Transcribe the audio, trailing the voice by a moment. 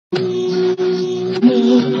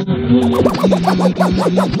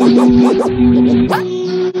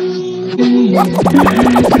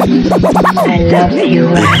love you.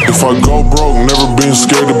 If I go broke, never been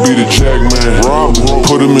scared to be the Jack-Man. Rob,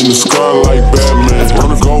 put him in the sky like Batman.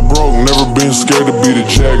 Wanna go broke, never been scared to be the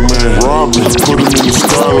Jack-Man. Rob, put him in the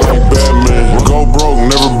sky like Batman. Go broke,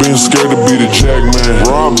 never been scared to be the Jack-Man.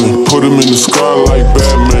 Robin, put him in the sky like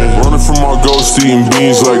Batman. Running from my ghost, eating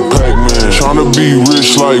beans like Pac-Man. Tryna be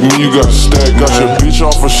rich like me, you got a stack. Got your bitch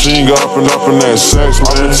off a sheen, got up in that sax,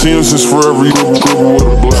 man. Team since forever, you cripple with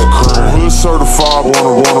a black crown. Hood certified,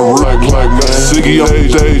 wanna black man. Siggy,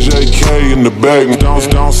 AJK in the back.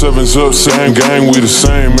 Down sevens up, same gang, we the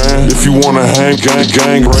same, man. If you wanna hang,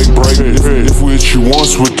 gang, break. If we hit you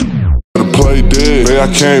once with the play dead. Hey, I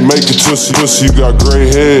can't make it pussy, you got gray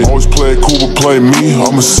head. Always play it cool, but play me,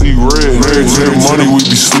 I'ma see red. Married to the money, we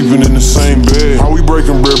be sleeping in the same bed. How we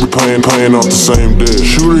breaking bread, we paying off the same debt.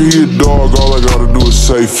 Shooter, he a dog, all I gotta do is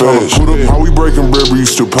say fetch. How we breaking bread, we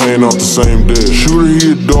still paying off the same debt. Shooter,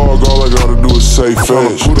 he a dog, all I gotta do is say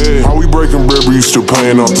fetch. How we breaking bread, we still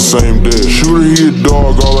paying off the same debt. Shooter, he a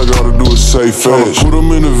dog, all I gotta do is say fetch. Put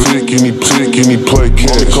him in a Vic and he pick and he play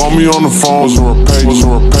catch. They call me on the phones or a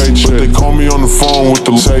paycheck. But they call me on the phone with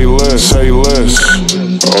the say less.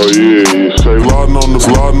 Oh yeah, say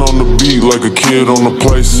sliding on the beat like a kid on the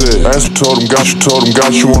playset. Ask told him, got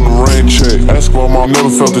you on the rain check. Ask my mom, never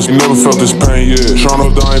felt this pain yet.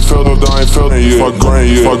 Tryna I ain't felt it yet.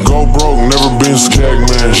 If I go broke, never been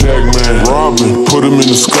Jack-Man. Robin, put him in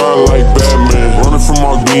the sky like Batman. Running from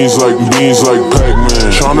my beans like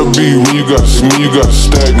Pac-Man. Tryna be me, you got a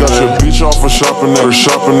stack. Got your bitch off of shopping at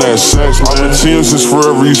Saks, man. I've been team since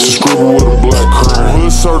forever, used to scribble with a black crown.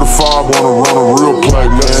 Hood certified, wanna run a real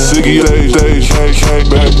plaque, man. Siggy, AJK,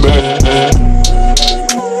 back.